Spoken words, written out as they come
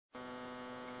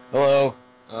Hello.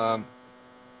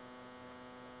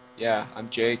 Yeah, I'm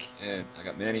Jake, and I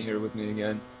got Manny here with me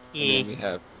again. And then we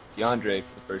have Diondre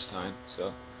for the first time,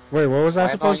 so... Wait, what was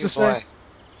I supposed to say?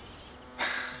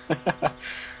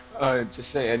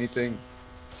 Just say anything.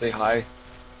 Say hi,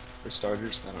 for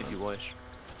starters. I don't know. If you wish.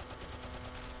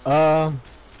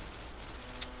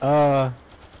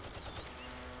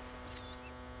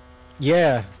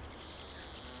 Yeah.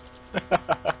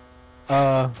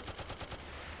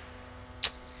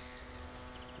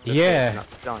 Yeah.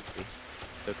 It's not free.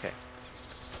 It's okay.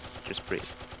 Just breathe.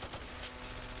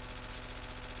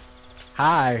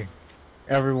 Hi,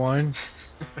 everyone.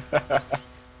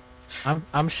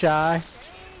 I'm shy.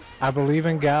 I believe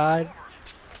in God,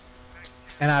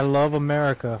 and I love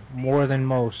America more than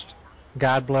most.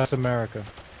 God bless America.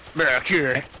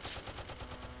 America.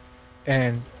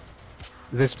 And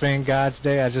this being God's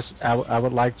Day, I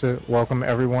would like to welcome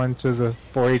everyone to the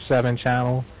 487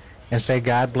 channel and say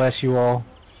God bless you all.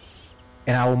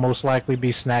 And I will most likely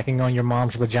be snacking on your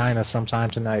mom's vagina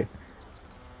sometime tonight.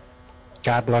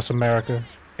 God bless America,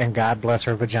 and God bless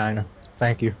her vagina.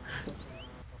 Thank you.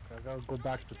 Okay, I gotta go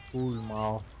back to school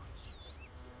tomorrow.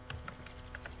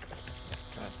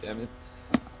 God damn it.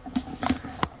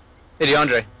 Hey,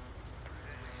 Diondre.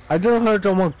 I just heard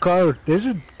someone curse. This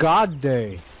is God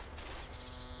Day.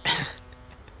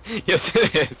 Yes,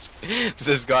 it is. This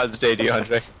is God's Day,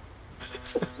 Diondre.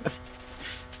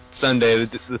 Sunday,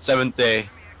 the seventh day,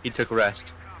 he took rest.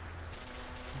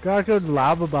 You guys should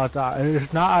laugh about that.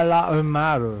 It's not a lot of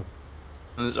matter.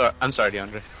 I'm sorry,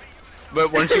 Diondre.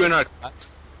 But weren't you in our class?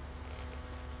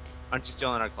 Aren't you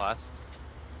still in our class?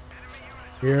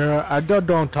 Yeah, I just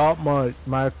don't talk much.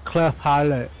 My cleft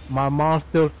palate. My mom's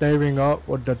still saving up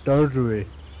with the surgery.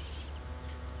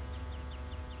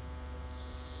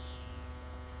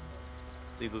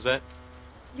 Was that?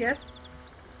 Yes.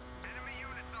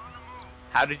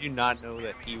 How did you not know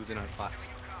that he was in our class?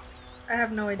 I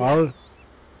have no idea.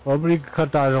 Probably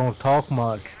because I don't talk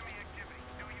much.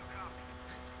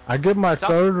 I get my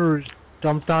surgery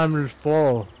sometime this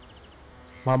fall.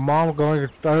 My mom's going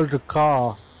to start the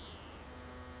car.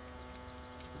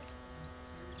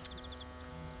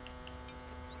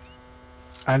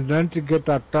 And then to get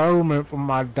that settlement from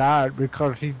my dad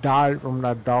because he died from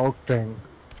that dog thing.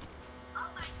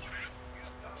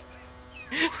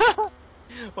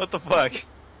 What the fuck?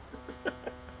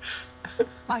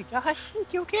 My gosh, they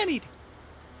killed Kenny.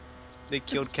 They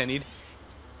killed Kenny?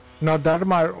 No, that's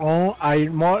my own. I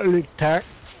mortally attacked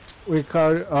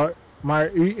because my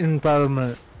eating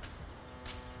impediment.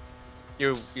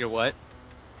 Your what?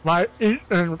 My eating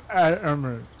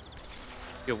impediment.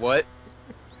 Your what?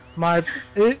 My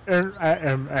eating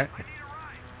impediment.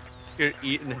 Your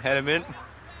eating impediment?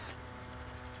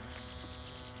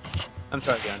 I'm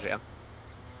sorry, Diondre.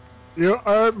 You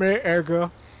hurt me, Edgar.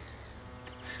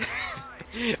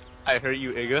 I hurt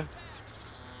you, Iga.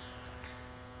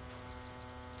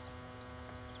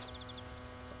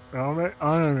 Don't make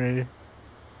fun of me.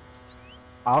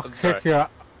 I'll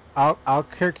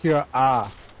kick your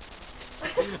ass.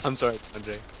 I'm sorry,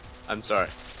 Andre. I'm sorry.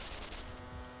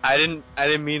 I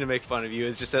didn't mean to make fun of you.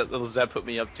 It's just that little Zeb put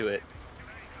me up to it.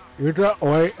 You just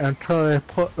wait until they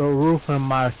put the roof in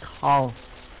my tongue,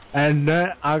 and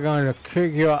then I'm gonna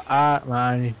kick your ass,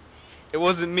 man. It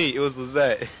wasn't me. It was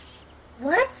Lizette.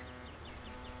 What?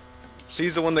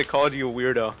 She's the one that called you a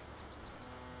weirdo.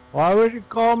 Why would you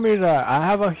call me that? I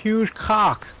have a huge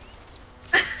cock.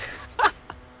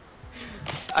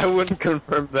 I wouldn't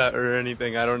confirm that or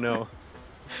anything. I don't know.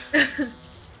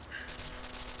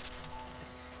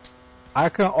 I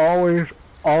can always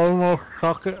almost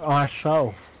suck it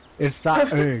myself. It's that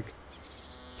big.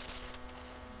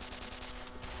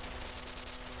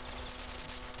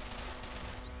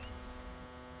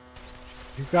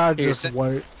 You gotta just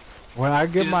wait. When I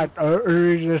get my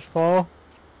surgery this fall,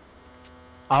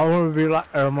 I want to be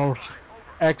like the most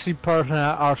sexy person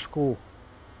at our school.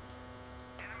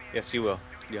 Yes, you will,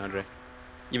 DeAndre.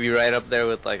 You'll be right up there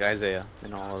with like Isaiah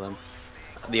and all of them.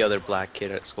 The other black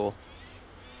kid at school.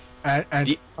 And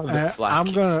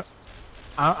I'm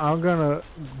gonna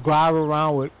drive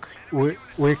around with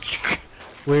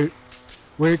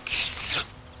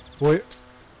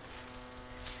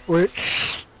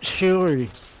Shirley.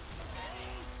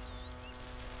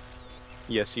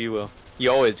 Yes, you will.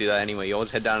 You always do that anyway. You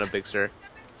always head down to Big Sur.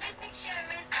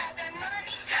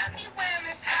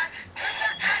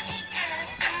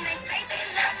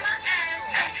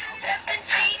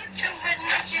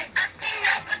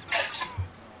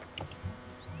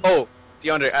 Oh,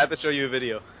 DeAndre, I have to show you a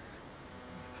video.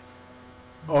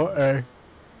 Okay.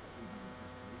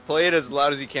 Play it as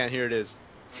loud as you can. Here it is.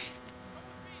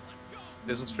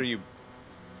 This one's for you.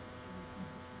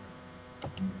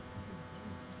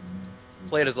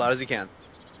 Play it as loud as you can.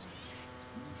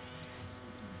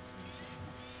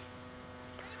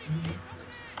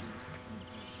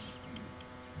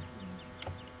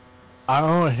 I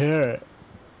don't hear it.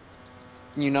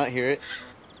 Can you not hear it?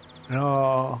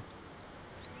 No.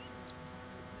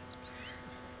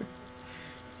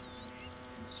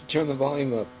 Turn the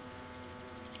volume up.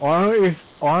 Why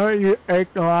don't you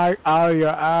act like out of your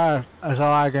ass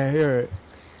so I can hear it?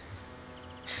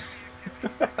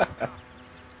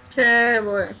 Okay,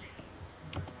 boy.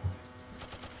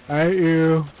 Thank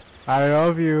you. I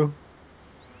love you.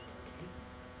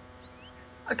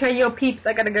 Okay, yo, peeps,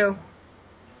 I gotta go.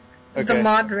 The Okay.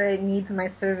 moderator needs my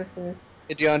services.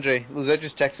 Hey, Diondre, Lizette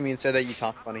just texted me and said that you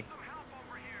talk funny.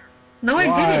 No, I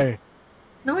Why? didn't.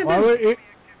 No, I Why didn't. would it?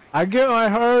 I get my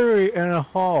hurry in a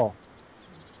hall.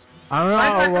 I'm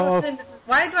not above.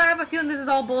 Why do I have a feeling this is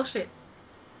all bullshit?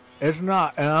 It's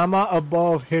not, and I'm not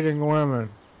above hitting women.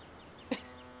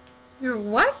 You're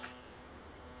what?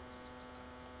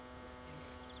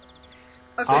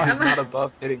 Okay, I'm not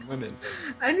above hitting women.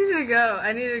 I need to go.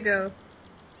 I need to go.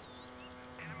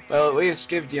 Well, at least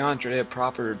give Diondre a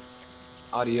proper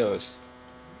adios.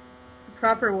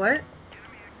 Proper what?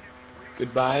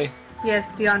 Goodbye. Yes,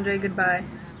 Diondre, goodbye.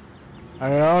 I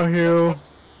love you.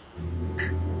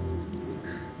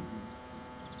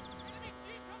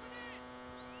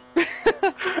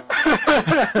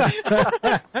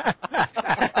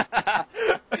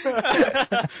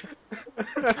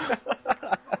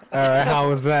 Alright, how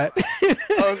was that? That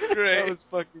was great. That was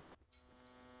fucking...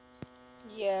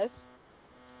 Yes.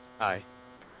 Hi.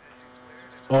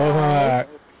 Oh my.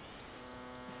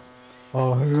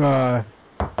 Oh god.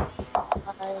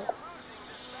 Hi.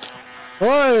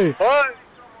 Hey!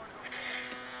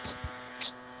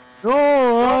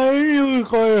 No, I ain't using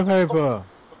toilet paper.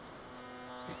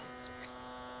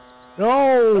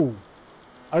 No!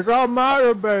 I got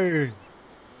masturbating.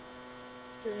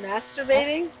 You're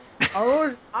masturbating? I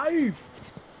was ice.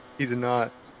 He's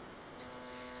not.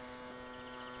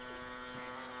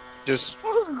 Just,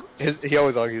 he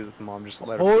always argues with mom, just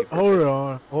let her be. Hold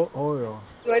on. Hold on.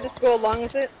 Do I just go along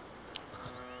with it?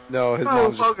 No, his No,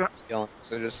 mom's just fuck yelling,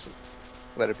 so just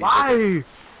let it be. Bye!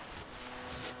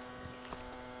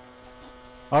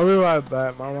 I'll be right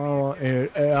back. My mom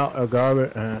ate out the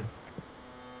garbage and...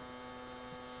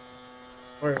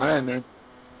 Alright, man.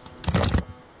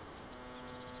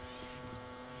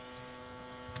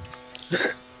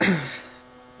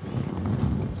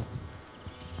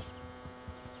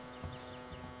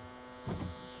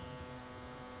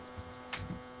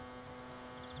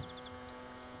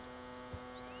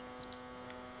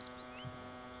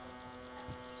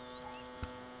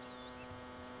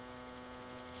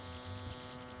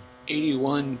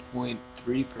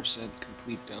 .3%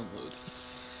 complete download.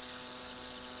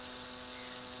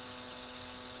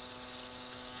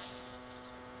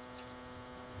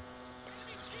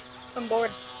 I'm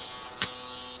bored.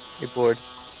 You're bored.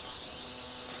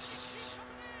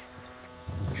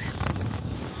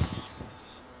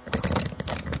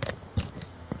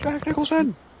 Jack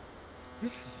Nicholson!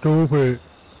 Stupid.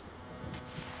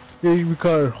 Just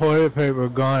because toilet paper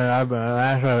gone, I've been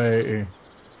lacerating.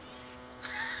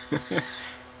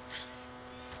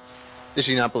 Did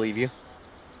she not believe you?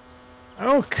 I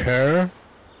don't care.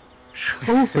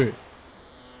 Stupid.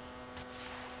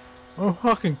 I'll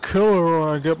fucking kill her when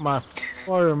I get my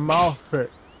fucking mouth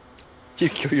fixed. You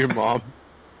kill your mom.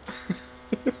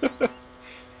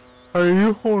 Are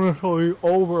you honestly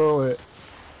over it?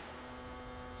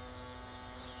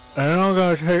 And I'm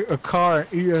gonna take a car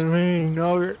and eat as many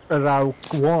nuggets as I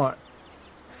want.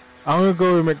 I'm gonna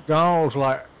go to McDonald's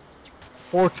like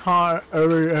 4 times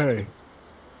every day.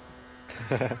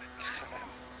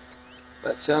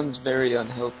 That sounds very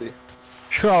unhealthy.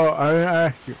 So, I didn't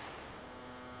ask you.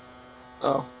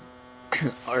 Oh.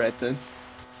 Alright then.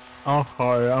 I'm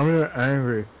sorry, I'm just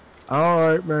angry. I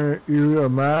don't like being you are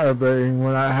masturbating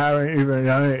when I haven't even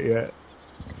done it yet.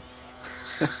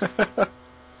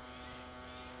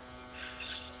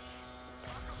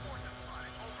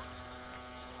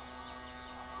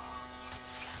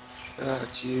 Oh,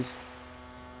 jeez.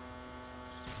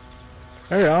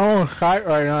 Hey, I'm on site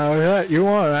right now. Is that you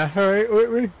want to masturbate with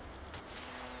me?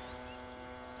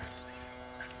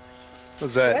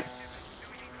 What's that? What?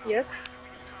 Yes?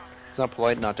 It's not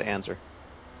polite not to answer.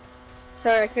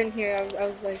 Sorry, I couldn't hear. I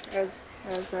was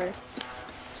sorry.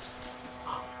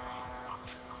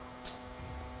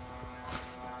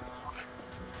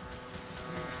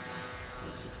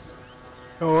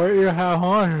 So what do you have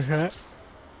on, is that?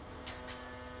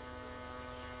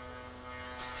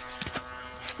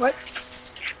 What?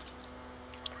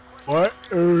 What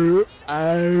do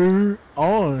I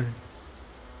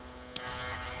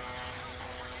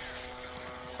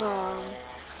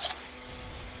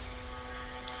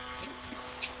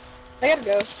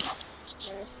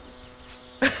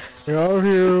Love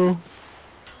you.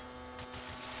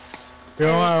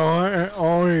 You're my one and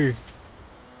only.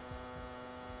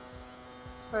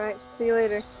 Alright, see you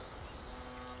later.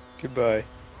 Goodbye.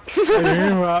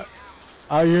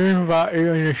 I dream about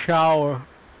you in the shower.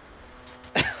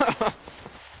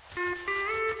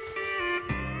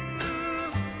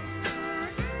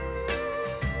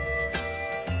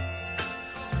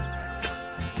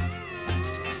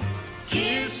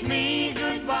 Kiss me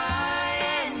goodbye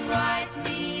and write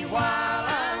me while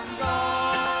I'm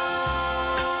gone.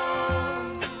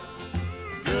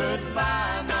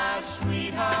 Goodbye, my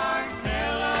sweetheart,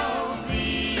 hello,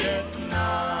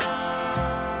 Vietnam.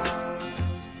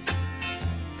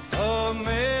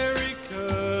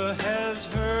 America has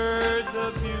heard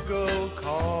the bugle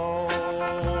call,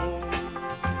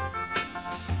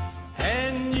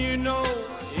 and you know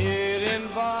it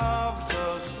involves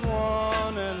us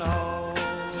one and all.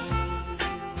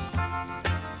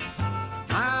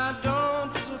 I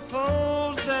don't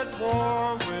suppose that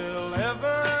war will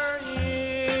ever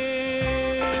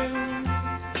end.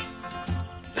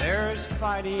 There's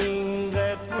fighting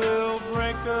that will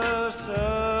break us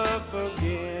up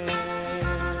again.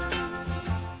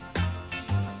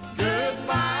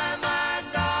 Goodbye, my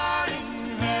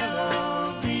darling,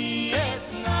 hello,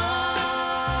 Vietnam.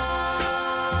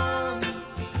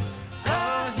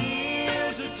 A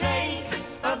hill to take,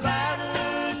 a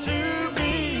battle to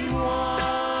be won.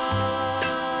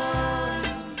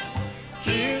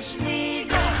 Kiss me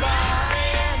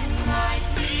goodbye and write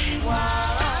me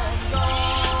while I'm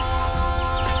gone.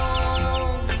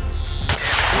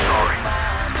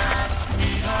 Goodbye, my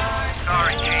sweetheart,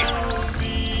 hello,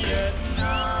 Vietnam.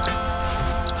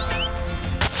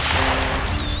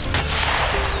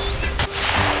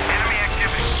 Enemy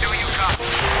activity. Do you copy?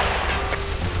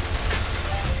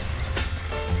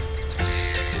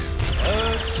 A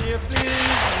ship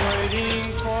is waiting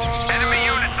for Enemy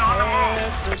units on the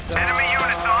move. Enemy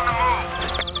units on the move.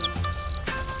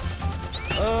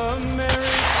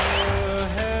 America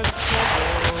has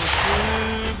trouble to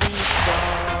be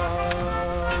solved.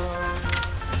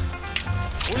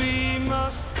 We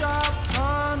must stop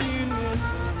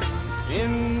communism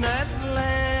in that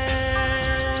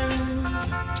land,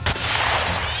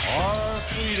 our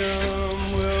freedom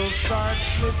will start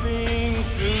slipping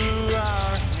through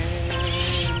our hands.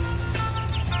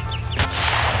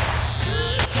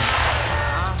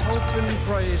 I hope and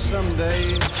pray someday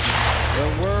the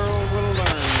world will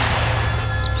learn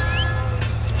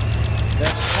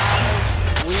that fires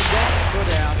we don't put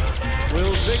out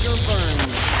will bigger burn.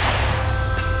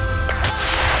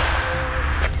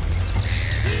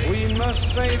 We must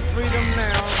save freedom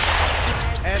now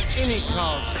at any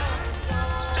cost,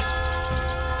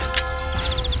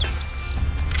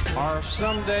 or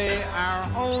someday our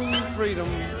own freedom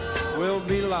will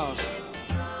be lost.